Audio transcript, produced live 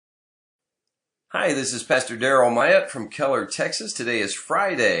Hi, this is Pastor Darrell Myatt from Keller, Texas. Today is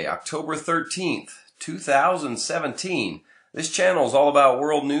Friday, October 13th, 2017. This channel is all about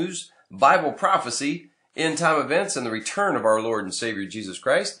world news, Bible prophecy, end-time events, and the return of our Lord and Savior Jesus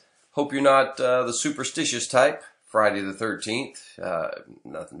Christ. Hope you're not the superstitious type. Friday the 13th,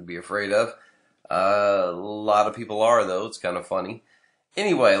 nothing to be afraid of. A lot of people are, though. It's kind of funny.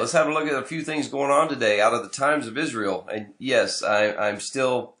 Anyway, let's have a look at a few things going on today out of the times of Israel. And yes, I'm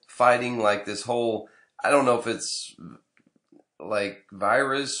still fighting like this whole, I don't know if it's like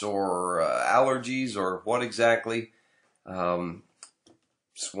virus or allergies or what exactly.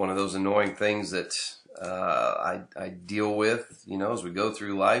 It's one of those annoying things that I deal with, as we go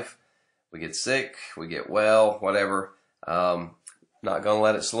through life. We get sick, we get well, whatever. Not going to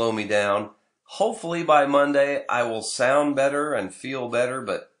let it slow me down. Hopefully by Monday I will sound better and feel better,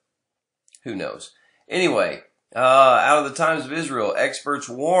 but who knows. Anyway, out of the times of Israel, experts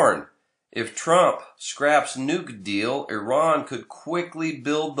warn if Trump scraps nuke deal, Iran could quickly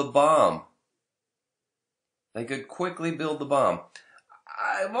build the bomb. They could quickly build the bomb.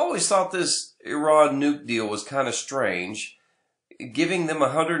 I've always thought this Iran nuke deal was kind of strange, giving them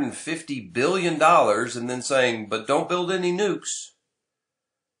 $150 billion and then saying, but don't build any nukes.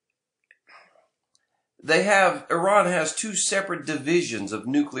 Iran has two separate divisions of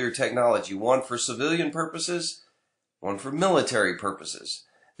nuclear technology, one for civilian purposes, one for military purposes.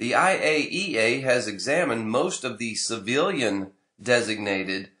 The IAEA has examined most of the civilian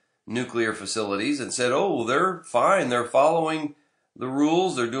designated nuclear facilities and said, oh, they're fine, they're following the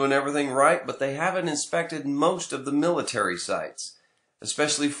rules, they're doing everything right, but they haven't inspected most of the military sites,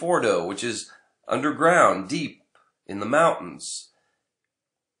 especially Fordo, which is underground, deep in the mountains,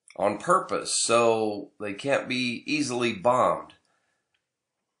 on purpose, so they can't be easily bombed.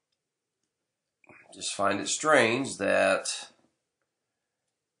 Just find it strange that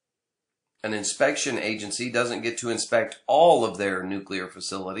an inspection agency doesn't get to inspect all of their nuclear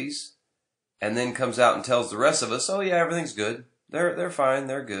facilities and then comes out and tells the rest of us, oh yeah, everything's good. They're fine,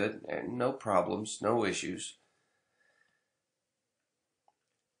 they're good. No problems, no issues.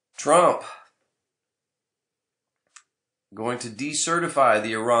 Trump going to decertify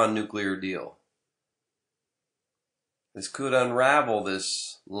the Iran nuclear deal. This could unravel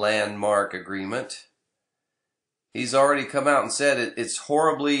this landmark agreement. He's already come out and said it's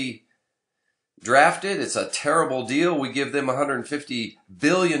horribly drafted. It's a terrible deal. We give them $150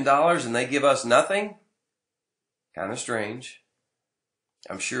 billion and they give us nothing. Kind of strange.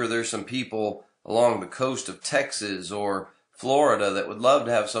 I'm sure there's some people along the coast of Texas or Florida that would love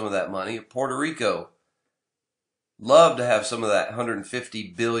to have some of that money. Puerto Rico. Love to have some of that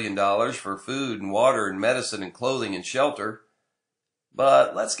 $150 billion for food and water and medicine and clothing and shelter.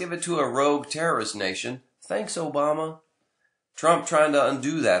 But let's give it to a rogue terrorist nation. Thanks, Obama. Trump trying to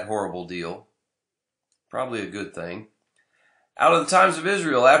undo that horrible deal. Probably a good thing. Out of the times of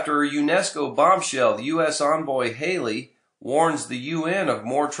Israel, after a UNESCO bombshell, the U.S. envoy Haley warns the UN of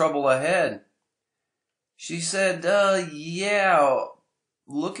more trouble ahead. She said,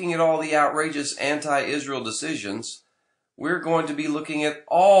 looking at all the outrageous anti-Israel decisions, we're going to be looking at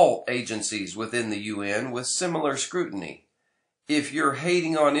all agencies within the UN with similar scrutiny. If you're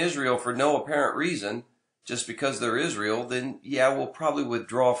hating on Israel for no apparent reason, just because they're Israel, then we'll probably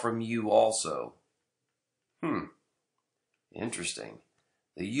withdraw from you also. Interesting.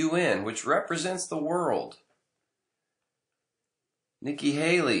 The UN, which represents the world. Nikki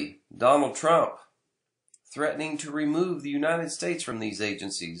Haley, Donald Trump, threatening to remove the United States from these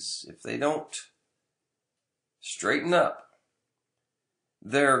agencies if they don't straighten up.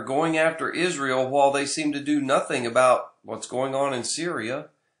 They're going after Israel while they seem to do nothing about what's going on in Syria.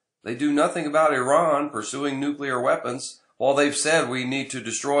 They do nothing about Iran pursuing nuclear weapons while they've said we need to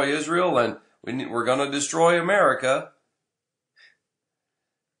destroy Israel and we're going to destroy America.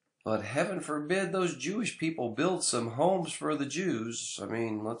 But heaven forbid those Jewish people build some homes for the Jews. I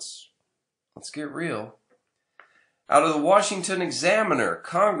mean, let's get real. Out of the Washington Examiner,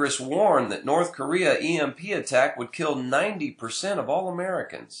 Congress warned that North Korea EMP attack would kill 90% of all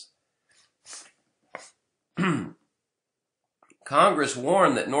Americans. Congress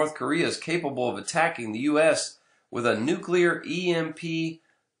warned that North Korea is capable of attacking the U.S. with a nuclear EMP,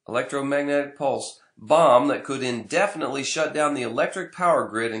 electromagnetic pulse, bomb that could indefinitely shut down the electric power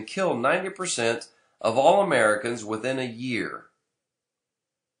grid and kill 90% of all Americans within a year.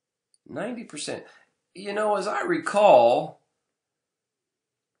 90%. As I recall,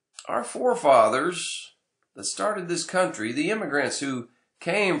 our forefathers that started this country, the immigrants who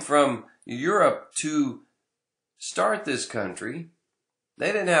came from Europe to start this country,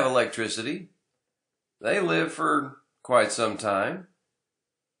 they didn't have electricity. They lived for quite some time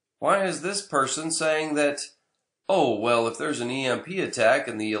Why is this person saying that, oh, well, if there's an EMP attack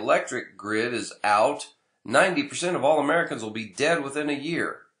and the electric grid is out, 90% of all Americans will be dead within a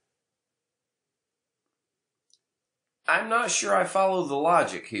year? I'm not sure I follow the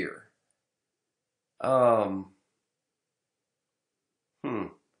logic here.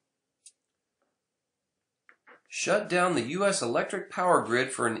 Shut down the U.S. electric power grid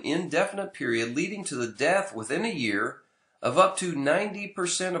for an indefinite period, leading to the death within a year of up to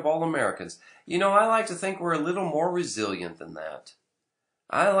 90% of all Americans. You know, I like to think we're a little more resilient than that.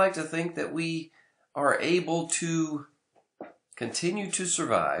 I like to think that we are able to continue to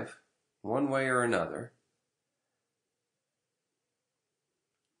survive one way or another.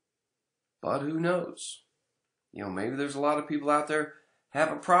 But who knows? You know, maybe there's a lot of people out there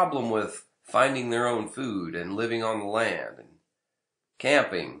have a problem with finding their own food and living on the land and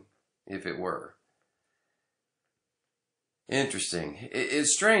camping, if it were. Interesting.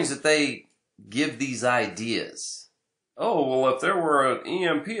 It's strange that they give these ideas. Oh, well, if there were an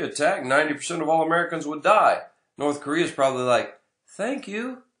EMP attack, 90% of all Americans would die. North Korea's probably like, thank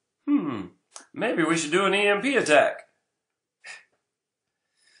you. Maybe we should do an EMP attack.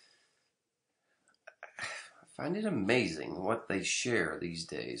 I find it amazing what they share these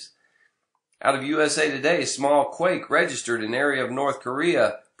days. Out of USA Today, a small quake registered in an area of North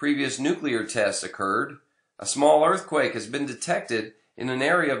Korea. Previous nuclear tests occurred. A small earthquake has been detected in an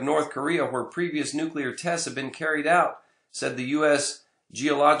area of North Korea where previous nuclear tests have been carried out, said the U.S.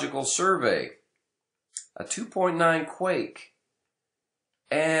 Geological Survey. A 2.9 quake.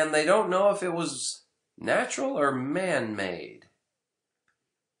 And they don't know if it was natural or man-made.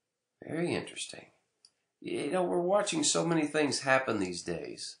 Very interesting. You know, we're watching so many things happen these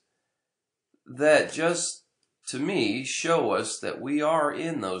days that just, to me, show us that we are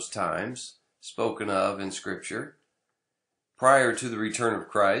in those times spoken of in Scripture prior to the return of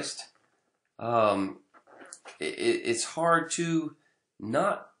Christ. It's hard to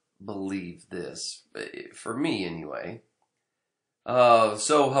not believe this, for me anyway.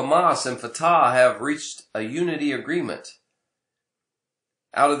 So Hamas and Fatah have reached a unity agreement.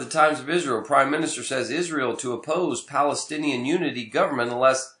 Out of the Times of Israel, Prime Minister says Israel to oppose Palestinian unity government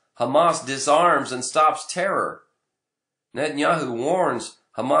unless Hamas disarms and stops terror. Netanyahu warns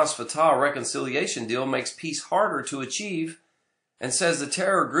Hamas-Fatah reconciliation deal makes peace harder to achieve and says the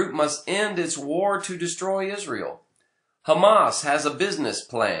terror group must end its war to destroy Israel. Hamas has a business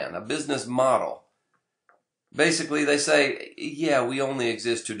plan, a business model. Basically, they say, yeah, we only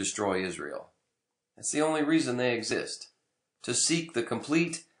exist to destroy Israel. That's the only reason they exist, to seek the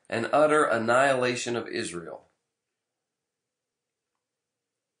complete and utter annihilation of Israel.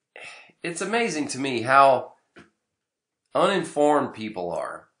 It's amazing to me how uninformed people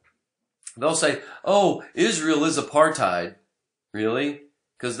are. They'll say, oh, Israel is apartheid. Really?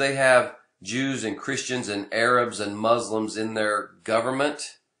 Because they have Jews and Christians and Arabs and Muslims in their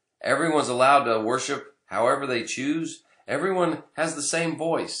government. Everyone's allowed to worship however they choose. Everyone has the same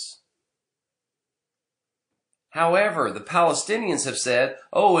voice. However, the Palestinians have said,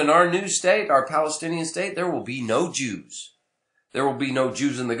 oh, in our new state, our Palestinian state, there will be no Jews. There will be no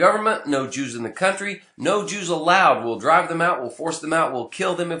Jews in the government, no Jews in the country, no Jews allowed. We'll drive them out, we'll force them out, we'll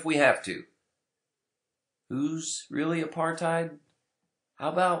kill them if we have to. Who's really apartheid? How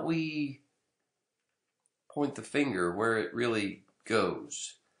about we point the finger where it really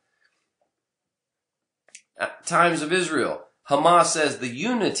goes? Times of Israel. Hamas says the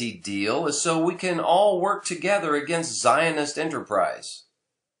unity deal is so we can all work together against Zionist enterprise.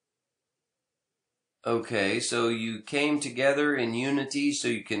 Okay, so you came together in unity so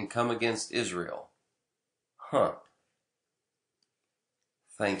you can come against Israel. Huh.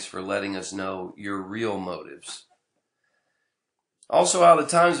 Thanks for letting us know your real motives. Also out of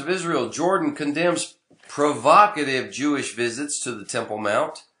the Times of Israel, Jordan condemns provocative Jewish visits to the Temple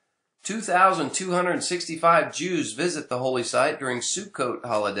Mount. 2,265 Jews visit the holy site during Sukkot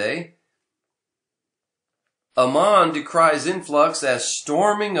holiday. Amman decries influx as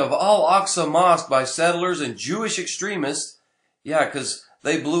storming of Al-Aqsa Mosque by settlers and Jewish extremists. Yeah, because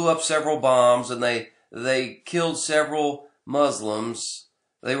they blew up several bombs and they killed several Muslims.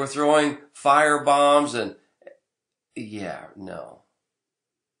 They were throwing fire bombs and... yeah, no.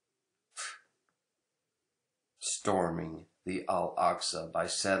 Storming the Al-Aqsa by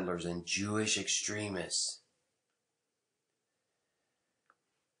settlers and Jewish extremists.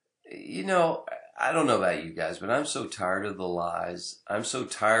 You know, I don't know about you guys, but I'm so tired of the lies. I'm so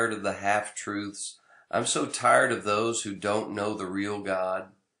tired of the half-truths. I'm so tired of those who don't know the real God,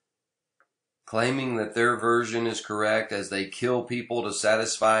 claiming that their version is correct as they kill people to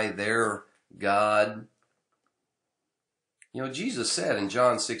satisfy their God. You know, Jesus said in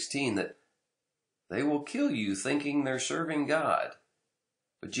John 16 that they will kill you thinking they're serving God.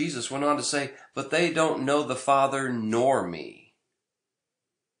 But Jesus went on to say, but they don't know the Father nor me.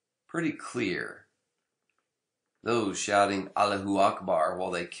 Pretty clear. Those shouting Allahu Akbar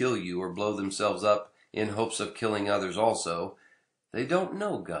while they kill you or blow themselves up in hopes of killing others also, they don't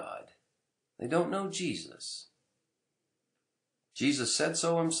know God. They don't know Jesus. Jesus said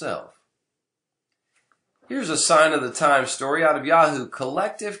so himself. Here's a sign of the time story out of Yahoo.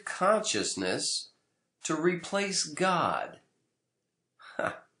 Collective consciousness to replace God.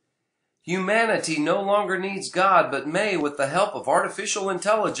 Humanity no longer needs God, but may, with the help of artificial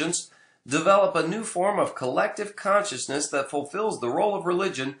intelligence, develop a new form of collective consciousness that fulfills the role of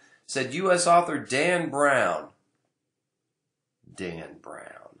religion, said U.S. author Dan Brown. Dan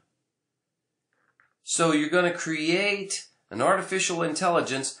Brown. So you're going to create an artificial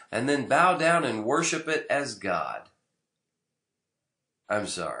intelligence and then bow down and worship it as God. I'm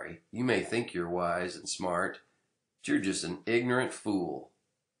sorry, you may think you're wise and smart, but you're just an ignorant fool.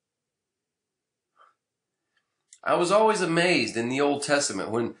 I was always amazed in the Old Testament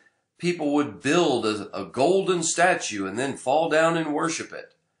when people would build a golden statue and then fall down and worship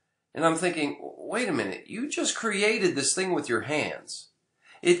it. And I'm thinking, wait a minute, you just created this thing with your hands.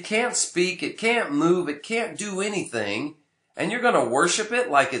 It can't speak, it can't move, it can't do anything, and you're going to worship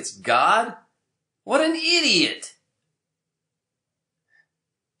it like it's God? What an idiot!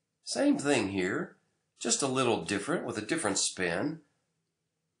 Same thing here, just a little different with a different spin.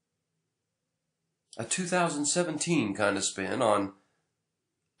 A 2017 kind of spin on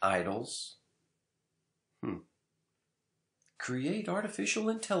idols. Create artificial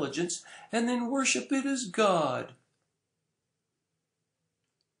intelligence and then worship it as God.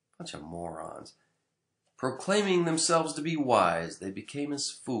 Bunch of morons. Proclaiming themselves to be wise, they became as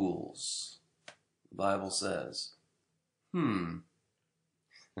fools, the Bible says.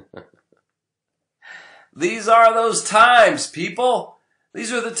 These are those times, people.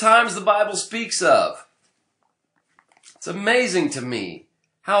 These are the times the Bible speaks of. It's amazing to me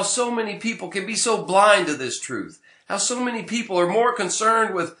how so many people can be so blind to this truth. How so many people are more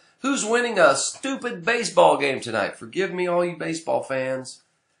concerned with who's winning a stupid baseball game tonight. Forgive me, all you baseball fans.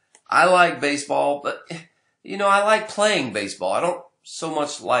 I like baseball, but, I like playing baseball. I don't so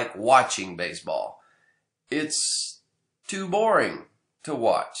much like watching baseball. It's too boring to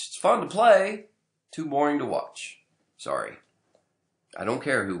watch. It's fun to play, too boring to watch. Sorry. I don't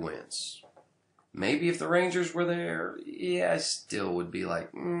care who wins. Maybe if the Rangers were there, I still would be like,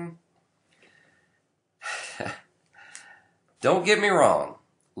 Don't get me wrong.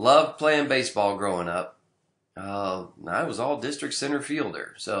 Loved playing baseball growing up. I was all district center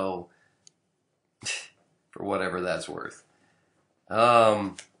fielder, so for whatever that's worth.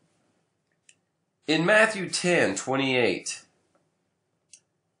 In Matthew 10:28,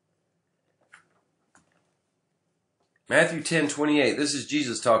 Matthew 10:28, this is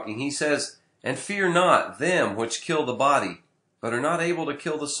Jesus talking. He says, and fear not them which kill the body, but are not able to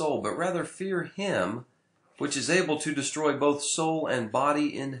kill the soul, but rather fear him which is able to destroy both soul and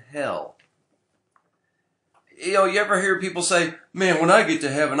body in hell. You ever hear people say, man, when I get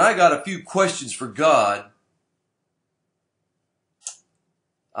to heaven, I got a few questions for God.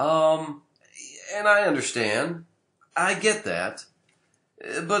 And I understand. I get that.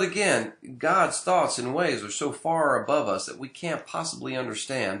 But again, God's thoughts and ways are so far above us that we can't possibly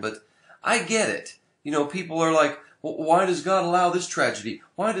understand. But I get it. People are like, well, why does God allow this tragedy?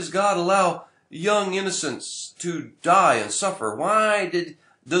 Why does God allow young innocents to die and suffer? Why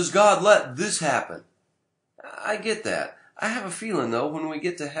does God let this happen? I get that. I have a feeling, though, when we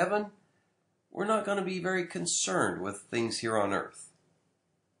get to heaven, we're not going to be very concerned with things here on earth.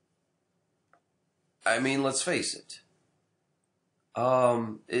 I mean, let's face it.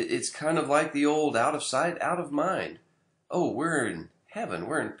 It's kind of like the old out of sight, out of mind. Oh, we're in heaven.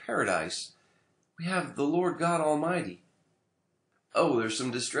 We're in paradise. We have the Lord God Almighty. Oh, there's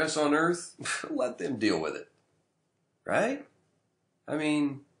some distress on earth? Let them deal with it. Right? I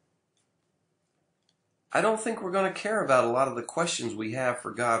mean, I don't think we're going to care about a lot of the questions we have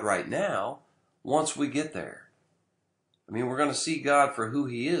for God right now once we get there. I mean, we're going to see God for who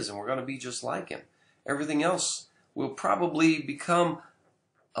He is, and we're going to be just like Him. Everything else will probably become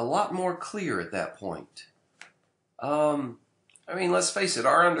a lot more clear at that point. Let's face it,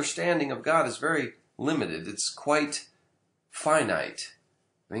 our understanding of God is very limited. It's quite finite.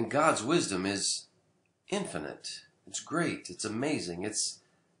 God's wisdom is infinite. It's great. It's amazing. It's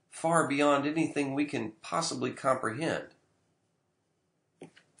far beyond anything we can possibly comprehend.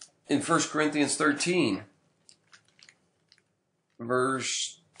 In 1 Corinthians 13,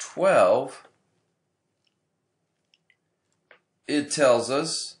 verse 12, it tells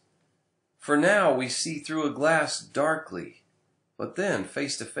us, "For now we see through a glass darkly, but then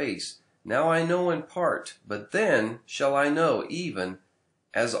face to face. Now I know in part, but then shall I know, even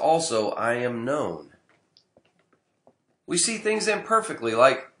as also I am known." We see things imperfectly,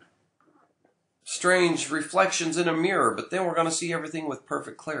 like strange reflections in a mirror, but then we're going to see everything with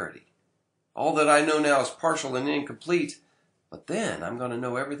perfect clarity. All that I know now is partial and incomplete, but then I'm going to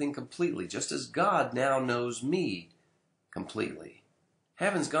know everything completely, just as God now knows me completely.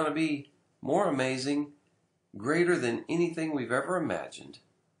 Heaven's going to be more amazing, greater than anything we've ever imagined.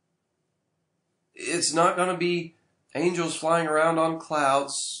 It's not going to be angels flying around on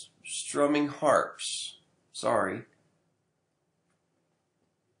clouds, strumming harps. Sorry.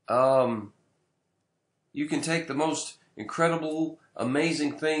 You can take the most incredible,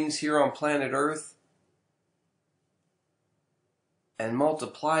 amazing things here on planet Earth and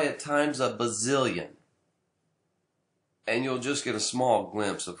multiply it times a bazillion, and you'll just get a small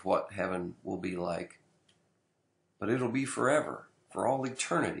glimpse of what heaven will be like. But it'll be forever, for all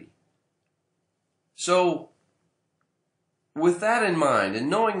eternity. So, with that in mind, and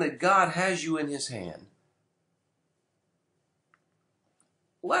knowing that God has you in His hand,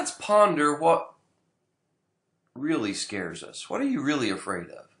 let's ponder what really scares us. What are you really afraid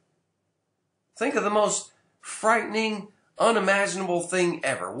of? Think of the most frightening, unimaginable thing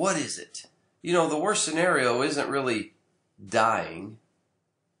ever. What is it? You know, the worst scenario isn't really dying.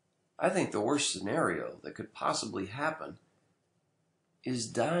 I think the worst scenario that could possibly happen is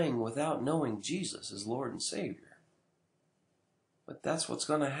dying without knowing Jesus as Lord and Savior. But that's what's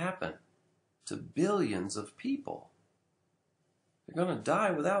going to happen to billions of people. They're going to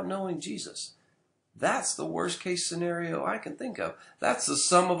die without knowing Jesus. That's the worst case scenario I can think of. That's the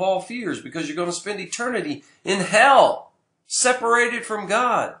sum of all fears, because you're going to spend eternity in hell, separated from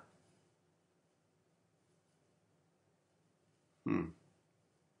God.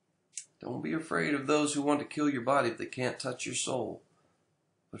 Don't be afraid of those who want to kill your body if they can't touch your soul.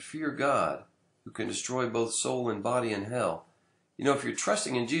 But fear God, who can destroy both soul and body in hell. You know, if you're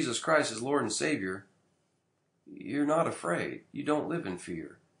trusting in Jesus Christ as Lord and Savior, you're not afraid. You don't live in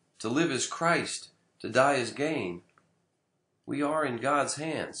fear. To live is Christ. To die is gain. We are in God's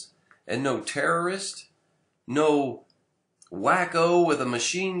hands. And no terrorist, no wacko with a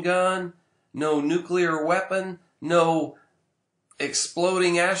machine gun, no nuclear weapon, no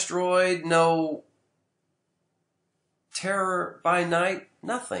exploding asteroid, no terror by night,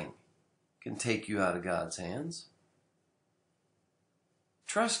 nothing can take you out of God's hands.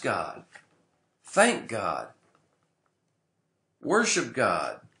 Trust God. Thank God. Worship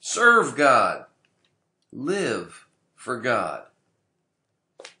God. Serve God. Live for God.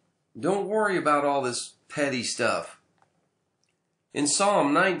 Don't worry about all this petty stuff. In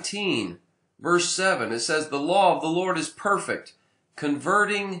Psalm 19, verse 7, it says, "The law of the Lord is perfect,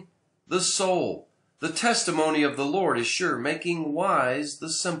 converting the soul. The testimony of the Lord is sure, making wise the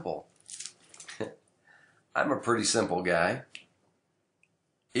simple." I'm a pretty simple guy.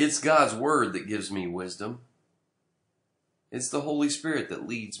 It's God's Word that gives me wisdom. It's the Holy Spirit that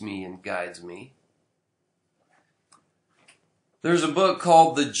leads me and guides me. There's a book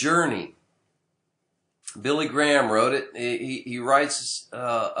called The Journey. Billy Graham wrote it. He writes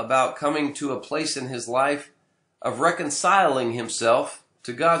about coming to a place in his life of reconciling himself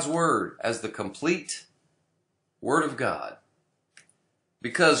to God's Word as the complete Word of God.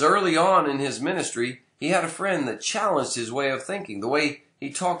 Because early on in his ministry, he had a friend that challenged his way of thinking, the way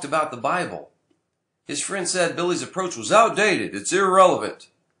he talked about the Bible. His friend said Billy's approach was outdated, it's irrelevant.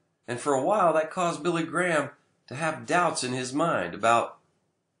 And for a while that caused Billy Graham to have doubts in his mind about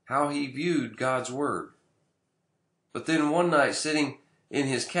how he viewed God's Word. But then one night, sitting in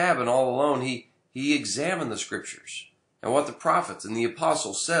his cabin all alone, he examined the Scriptures and what the prophets and the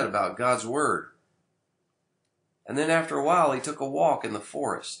apostles said about God's Word. And then after a while, he took a walk in the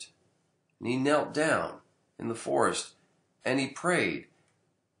forest. And he knelt down in the forest and he prayed.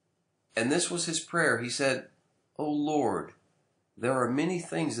 And this was his prayer. He said, "O Lord, there are many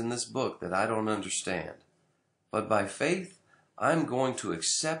things in this book that I don't understand. But by faith, I'm going to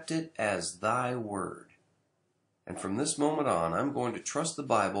accept it as thy word. And from this moment on, I'm going to trust the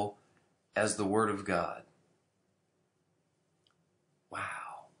Bible as the Word of God."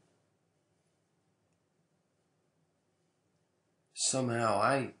 Wow. Somehow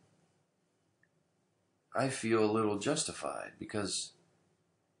I feel a little justified, because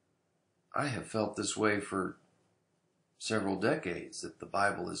I have felt this way for several decades, that the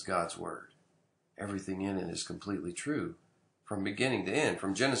Bible is God's Word. Everything in it is completely true, from beginning to end,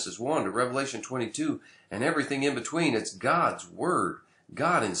 from Genesis 1 to Revelation 22, and everything in between. It's God's Word,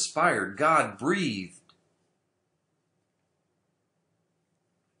 God inspired, God breathed.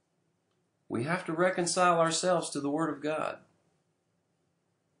 We have to reconcile ourselves to the Word of God.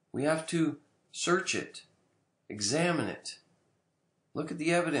 We have to search it, examine it, look at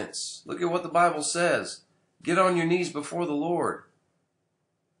the evidence, look at what the Bible says. Get on your knees before the Lord.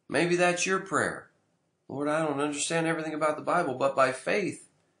 Maybe that's your prayer. Lord, I don't understand everything about the Bible, but by faith,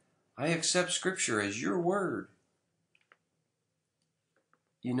 I accept Scripture as your word.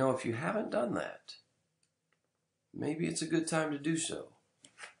 You know, if you haven't done that, maybe it's a good time to do so.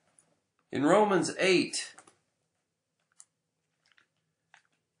 In Romans 8,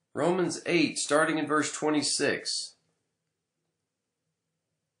 starting in verse 26.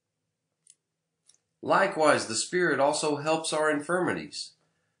 Likewise, the Spirit also helps our infirmities,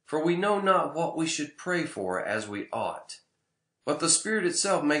 for we know not what we should pray for as we ought. But the Spirit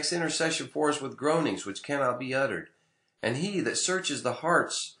itself makes intercession for us with groanings which cannot be uttered. And he that searches the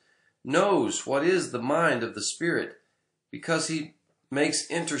hearts knows what is the mind of the Spirit, because he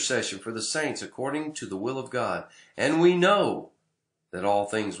makes intercession for the saints according to the will of God. And we know that all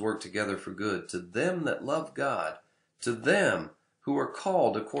things work together for good to them that love God, to them who are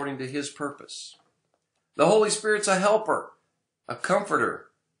called according to his purpose. The Holy Spirit's a helper, a comforter,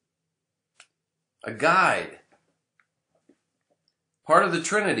 a guide. Part of the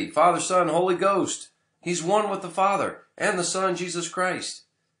Trinity, Father, Son, Holy Ghost. He's one with the Father and the Son, Jesus Christ.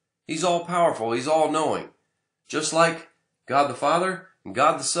 He's all powerful. He's all knowing. Just like God the Father and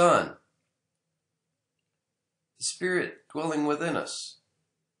God the Son. The Spirit dwelling within us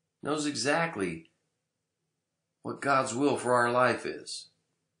knows exactly what God's will for our life is.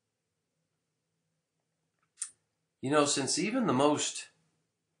 You know, since even the most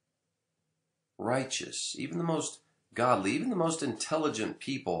righteous, even the most godly, even the most intelligent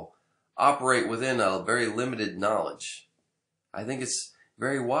people operate within a very limited knowledge, I think it's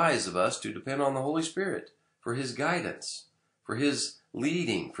very wise of us to depend on the Holy Spirit for his guidance, for his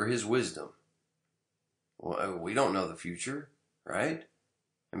leading, for his wisdom. Well, we don't know the future, right?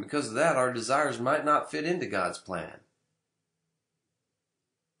 And because of that, our desires might not fit into God's plan.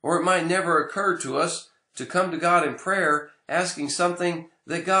 Or it might never occur to us to come to God in prayer asking something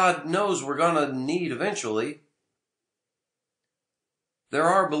that God knows we're going to need eventually. There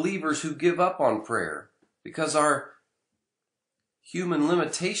are believers who give up on prayer because our human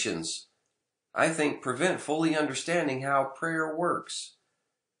limitations, I think, prevent fully understanding how prayer works.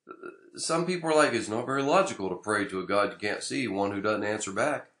 Some people are like, it's not very logical to pray to a God you can't see, one who doesn't answer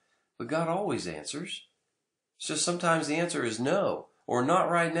back. But God always answers. It's just sometimes the answer is no, or not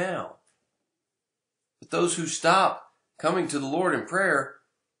right now. But those who stop coming to the Lord in prayer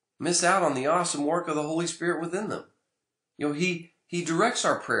miss out on the awesome work of the Holy Spirit within them. You know, He directs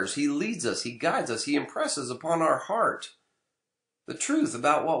our prayers. He leads us. He guides us. He impresses upon our heart the truth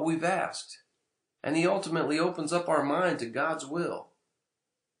about what we've asked. And He ultimately opens up our mind to God's will.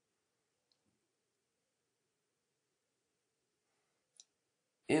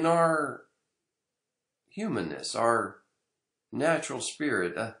 In our humanness, our natural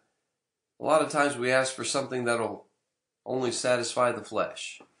spirit, a lot of times we ask for something that'll only satisfy the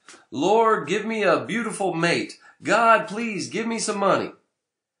flesh. Lord, give me a beautiful mate. God, please give me some money.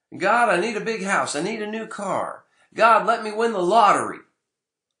 God, I need a big house. I need a new car. God, let me win the lottery.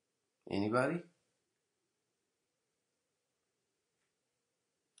 Anybody?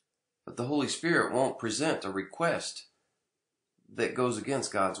 But the Holy Spirit won't present a request that goes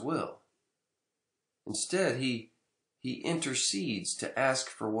against God's will. Instead, He intercedes to ask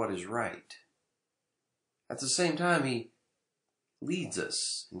for what is right. At the same time, He leads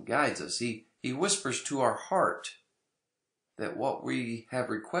us and guides us. He whispers to our heart that what we have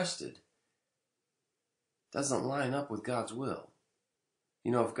requested doesn't line up with God's will.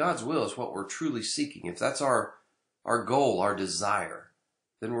 You know, if God's will is what we're truly seeking, if that's our goal, our desire,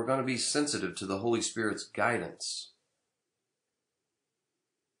 then we're going to be sensitive to the Holy Spirit's guidance.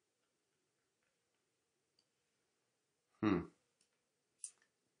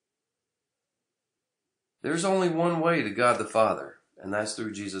 There's only one way to God the Father, and that's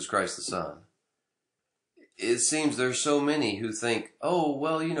through Jesus Christ the Son. It seems there's so many who think, oh,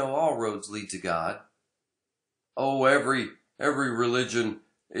 well, you know, all roads lead to God. Oh, every religion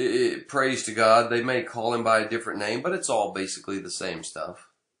it prays to God. They may call Him by a different name, but it's all basically the same stuff.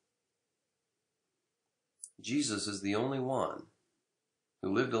 Jesus is the only one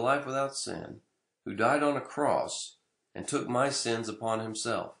who lived a life without sin, who died on a cross and took my sins upon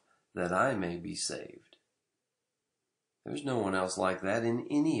Himself, that I may be saved. There's no one else like that in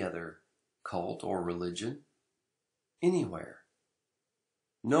any other cult or religion, anywhere.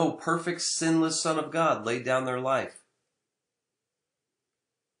 No perfect, sinless Son of God laid down their life.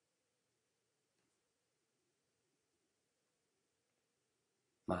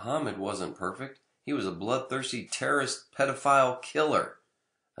 Muhammad wasn't perfect. He was a bloodthirsty terrorist pedophile killer,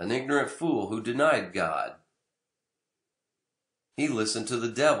 an ignorant fool who denied God. He listened to the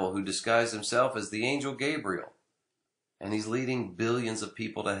devil who disguised himself as the angel Gabriel, and he's leading billions of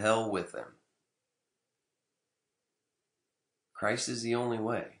people to hell with him. Christ is the only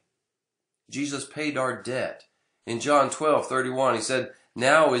way. Jesus paid our debt. In John 12:31, he said,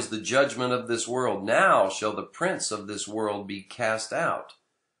 "Now is the judgment of this world. Now shall the prince of this world be cast out."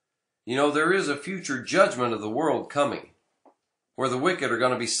 You know, there is a future judgment of the world coming, where the wicked are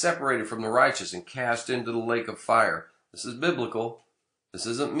going to be separated from the righteous and cast into the lake of fire. This is biblical. This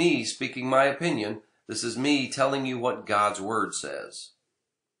isn't me speaking my opinion. This is me telling you what God's word says.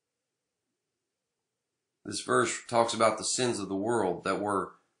 This verse talks about the sins of the world that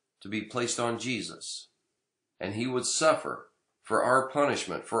were to be placed on Jesus. And he would suffer for our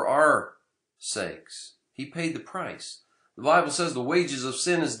punishment, for our sakes. He paid the price. The Bible says the wages of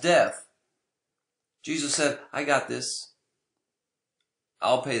sin is death. Jesus said, I got this.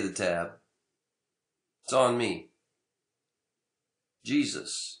 I'll pay the tab. It's on me.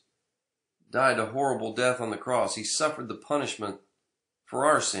 Jesus died a horrible death on the cross. He suffered the punishment for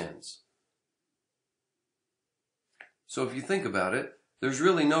our sins. So if you think about it, there's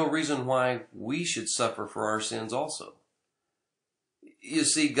really no reason why we should suffer for our sins also. You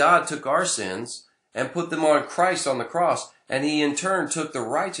see, God took our sins and put them on Christ on the cross, and he in turn took the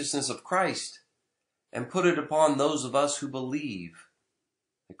righteousness of Christ and put it upon those of us who believe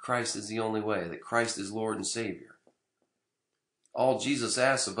that Christ is the only way, that Christ is Lord and Savior. All Jesus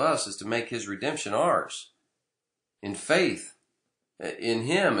asks of us is to make his redemption ours in faith in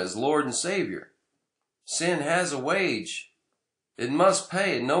him as Lord and Savior. Sin has a wage. It must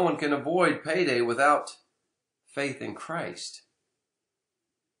pay, and no one can avoid payday without faith in Christ.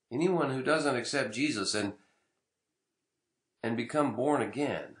 Anyone who doesn't accept Jesus and become born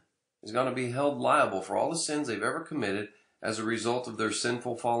again is going to be held liable for all the sins they've ever committed as a result of their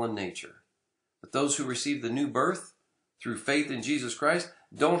sinful fallen nature. But those who receive the new birth through faith in Jesus Christ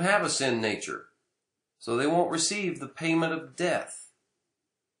don't have a sin nature, so they won't receive the payment of death,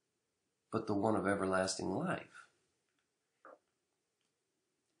 but the one of everlasting life.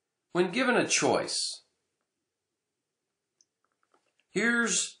 When given a choice,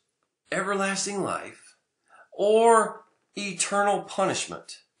 here's everlasting life or eternal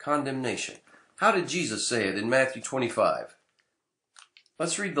punishment, condemnation. How did Jesus say it in Matthew 25?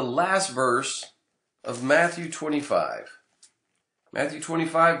 Let's read the last verse of Matthew 25. Matthew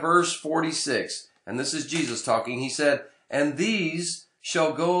 25, verse 46. And this is Jesus talking. He said, "And these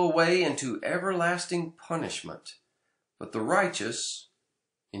shall go away into everlasting punishment, but the righteous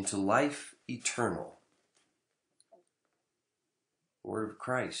into life eternal." Word of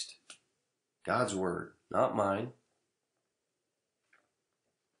Christ. God's word, not mine.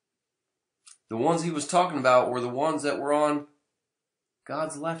 The ones he was talking about were the ones that were on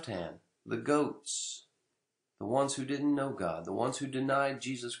God's left hand, the goats, the ones who didn't know God, the ones who denied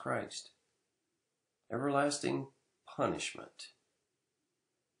Jesus Christ. Everlasting punishment.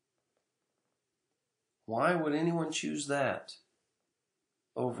 Why would anyone choose that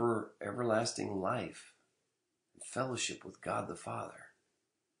over everlasting life and fellowship with God the Father?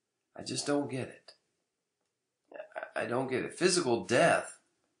 I just don't get it. I don't get it. Physical death,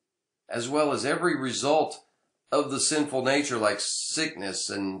 as well as every result of the sinful nature like sickness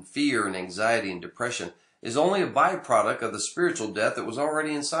and fear and anxiety and depression, is only a byproduct of the spiritual death that was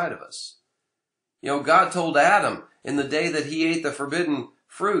already inside of us. You know, God told Adam in the day that he ate the forbidden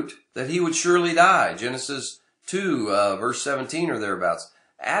fruit that he would surely die. Genesis 2, verse 17 or thereabouts.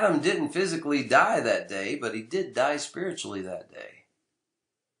 Adam didn't physically die that day, but he did die spiritually that day.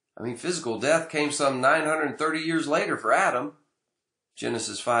 I mean, physical death came some 930 years later for Adam.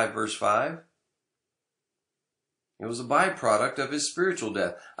 Genesis 5, verse 5. It was a byproduct of his spiritual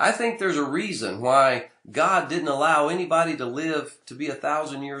death. I think there's a reason why God didn't allow anybody to live to be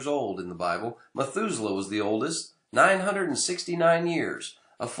 1,000 years old in the Bible. Methuselah was the oldest, 969 years,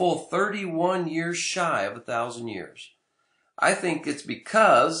 a full 31 years shy of 1,000 years. I think it's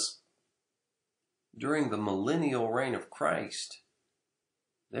because during the millennial reign of Christ,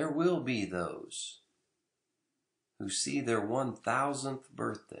 there will be those who see their 1,000th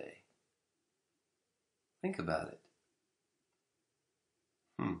birthday. Think about it.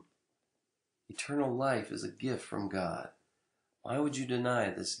 Eternal life is a gift from God. Why would you deny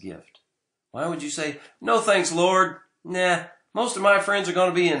this gift? Why would you say, "No thanks, Lord. Nah, most of my friends are going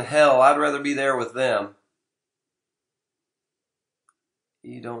to be in hell. I'd rather be there with them"?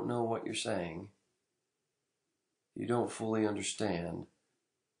 You don't know what you're saying. You don't fully understand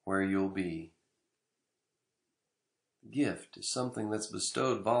where you'll be. Gift is something that's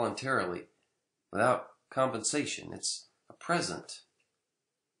bestowed voluntarily, without compensation. It's a present.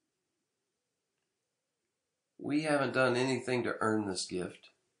 We haven't done anything to earn this gift.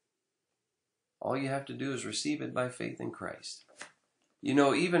 All you have to do is receive it by faith in Christ. You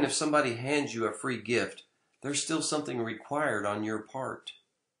know, even if somebody hands you a free gift, there's still something required on your part.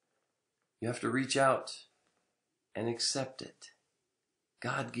 You have to reach out and accept it.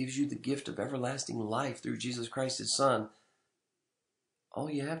 God gives you the gift of everlasting life through Jesus Christ, His Son. All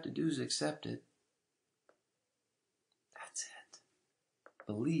you have to do is accept it. That's it.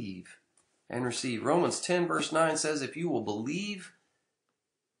 Believe and receive. Romans 10 verse 9 says, if you will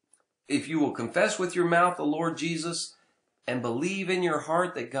confess with your mouth the Lord Jesus and believe in your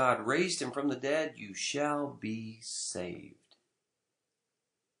heart that God raised Him from the dead, you shall be saved.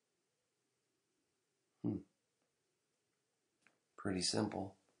 Pretty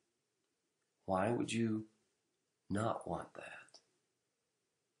simple. Why would you not want that?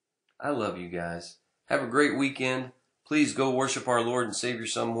 I love you guys. Have a great weekend. Please go worship our Lord and Savior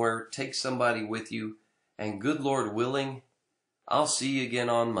somewhere. Take somebody with you. And good Lord willing, I'll see you again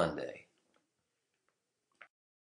on Monday.